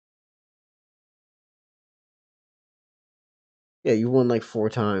Yeah, you won like 4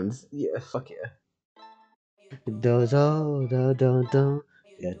 times. Yeah, fuck yeah. Dozo, do do do,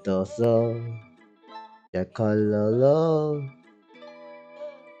 yeah dozo, yeah kalolo.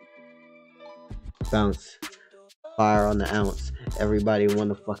 Bounce, fire on the ounce. Everybody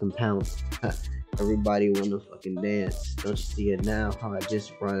wanna fucking pounce. Everybody wanna fucking dance. Don't you see it now? How I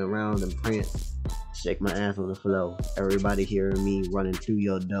just run around and prance. Shake my ass on the floor. Everybody hearing me running through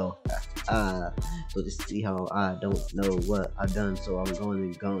your door. So just see how I don't know what I've done. So I'm going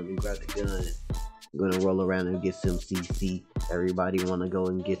and grab the gun. I'm gonna roll around and get some CC. Everybody wanna go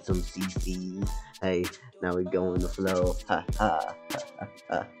and get some CCs. Hey, now we go in the flow. Ha ha ha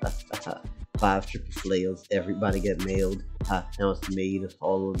ha ha ha. 5 triple flails, everybody get mailed. Ha, now it's made of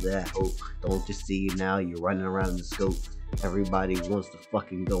all of that hope. Don't you see now you're running around the scope. Everybody wants to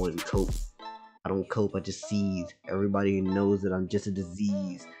fucking go and cope. I don't cope, I just seethe. Everybody knows that I'm just a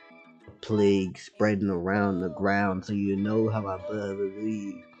disease. A plague spreading around the ground, so you know how I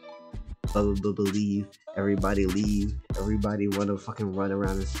believe. Believe. Everybody leave. Everybody wanna fucking run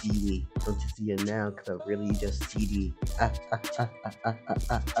around and see me. Don't you see it now? Cause I really just CD.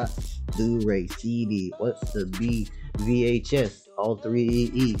 Blu-ray, CD. What's the B? VHS. All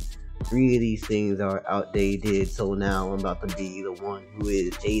 3 3 of these things are outdated. So now I'm about to be the one who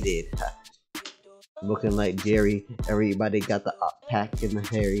is dated. Looking like Jerry. Everybody got the pack in the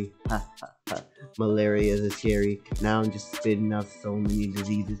hairy. Malaria is scary. Now I'm just spitting out so many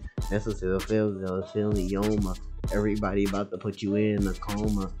diseases. Mesothelioma. Everybody about to put you in a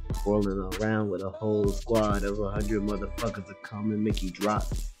coma. Rolling around with a whole squad of 100 motherfuckers to come and make you drop.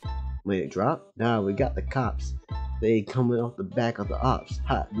 When it drop? Nah, we got the cops. They coming off the back of the ops.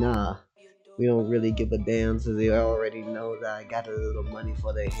 Ha, nah. We don't really give a damn, so they already know that I got a little money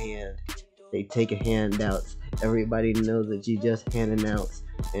for their hand. They take a handouts. Everybody knows that you just handing outs.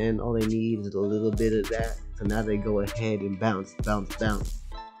 And all they need is a little bit of that. So now they go ahead and bounce, bounce, bounce.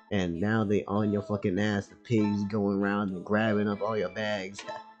 And now they on your fucking ass. The pigs going around and grabbing up all your bags.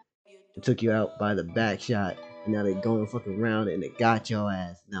 It took you out by the back shot. And now they going fucking around and they got your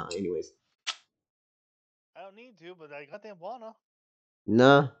ass. Now, anyways. I don't need to, but I goddamn wanna.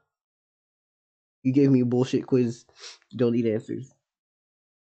 Nah. You gave me a bullshit quiz. You don't need answers.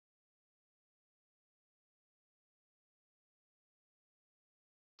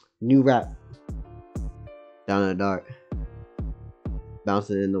 New rap. Down in the dark.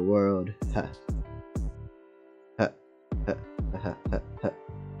 Bouncing in the world. Ha. Ha. Ha. Ha. Ha. Ha.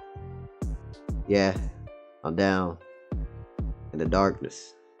 Yeah. I'm down. In the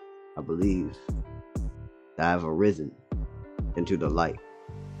darkness. I believe that I have arisen into the light.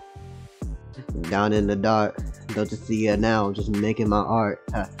 Down in the dark. Don't you see it now? I'm just making my art.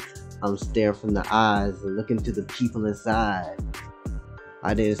 Ha. I'm staring from the eyes and looking to the people inside.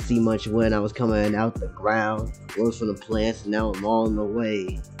 I didn't see much when I was coming out the ground. Rose from the plants, and now I'm on the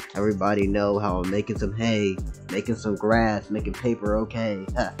way. Everybody know how I'm making some hay, making some grass, making paper okay.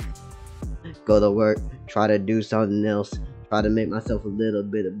 Ha. Go to work, try to do something else, try to make myself a little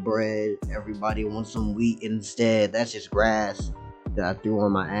bit of bread. Everybody wants some wheat instead, that's just grass that I threw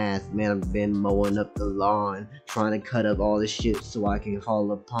on my ass. Man, I've been mowing up the lawn, trying to cut up all the shit so I can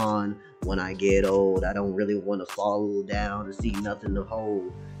fall upon. When I get old, I don't really want to fall down and see nothing to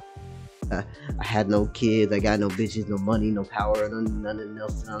hold. I had no kids, I got no bitches, no money, no power, nothing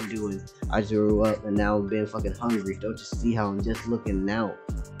else that I'm doing. I just grew up and now I'm being fucking hungry. Don't you see how I'm just looking out?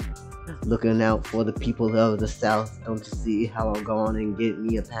 Looking out for the people of the South. Don't you see how I'm going and get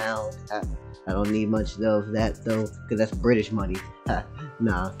me a pound? I don't need much of that though, cause that's British money.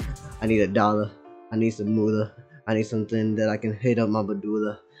 Nah, I need $1. I need some moolah. I need something that I can hit up my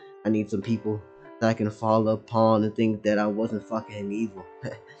badula. I need some people that I can fall upon and think that I wasn't fucking evil.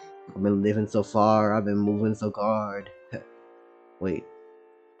 I've been living so far, I've been moving so hard. Wait,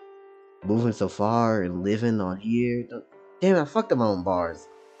 moving so far and living on here? Damn, I fucked up my own bars.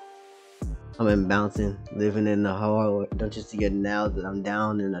 I've been bouncing, living in the horror. Don't you see it now that I'm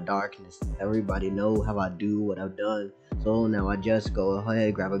down in the darkness? Everybody know how I do what I've done. So now I just go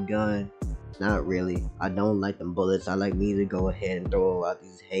ahead, grab a gun. Not really. I don't like them bullets. I like me to go ahead and throw out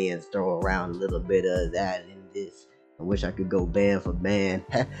these hands, throw around a little bit of that and this. I wish I could go band for band.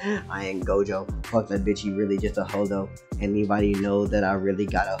 I ain't Gojo. Fuck that bitch, he really just a hodo. Anybody know that I really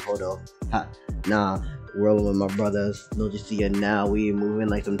got a hodo? Ha, nah. Rolling with my brothers. Don't you see it now? We moving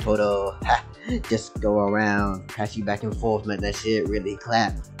like some Toto. Ha! Just go around, pass you back and forth, man. That shit really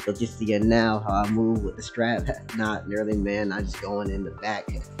clap. Don't you see it now? How I move with the strap? Not nearly, man. I just going in the back,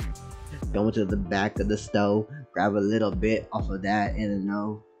 going to the back of the stove, grab a little bit off of that and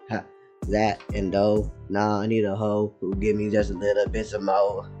no. Ha! That and though. Nah, I need a hoe who give me just a little bit some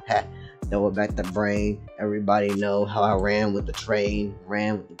more. Ha! throw it back the brain. Everybody know how I ran with the train,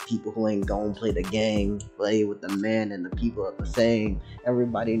 ran with the people who ain't gon' play the game, play with the man and the people are the same.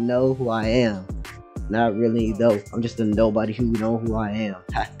 Everybody know who I am. Not really though, I'm just a nobody who know who I am.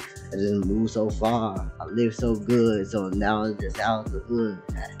 I just moved so far, I live so good, so now I'm just out of the hood.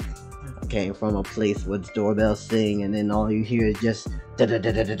 I came from a place where the doorbell sing and then all you hear is just da da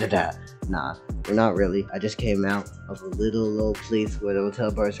da da da da da. Nah, not really. I just came out of a little place where the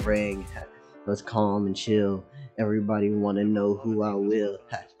hotel birds ring. It was calm and chill. Everybody wanna know who I will.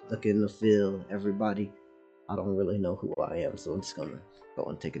 Look in the field. Everybody, I don't really know who I am, so I'm just gonna go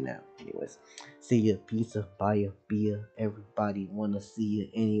and take a nap. Anyways, see ya, pizza, buy ya beer. Everybody wanna see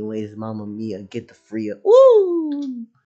ya. Anyways, Mama Mia, get the free. Woo!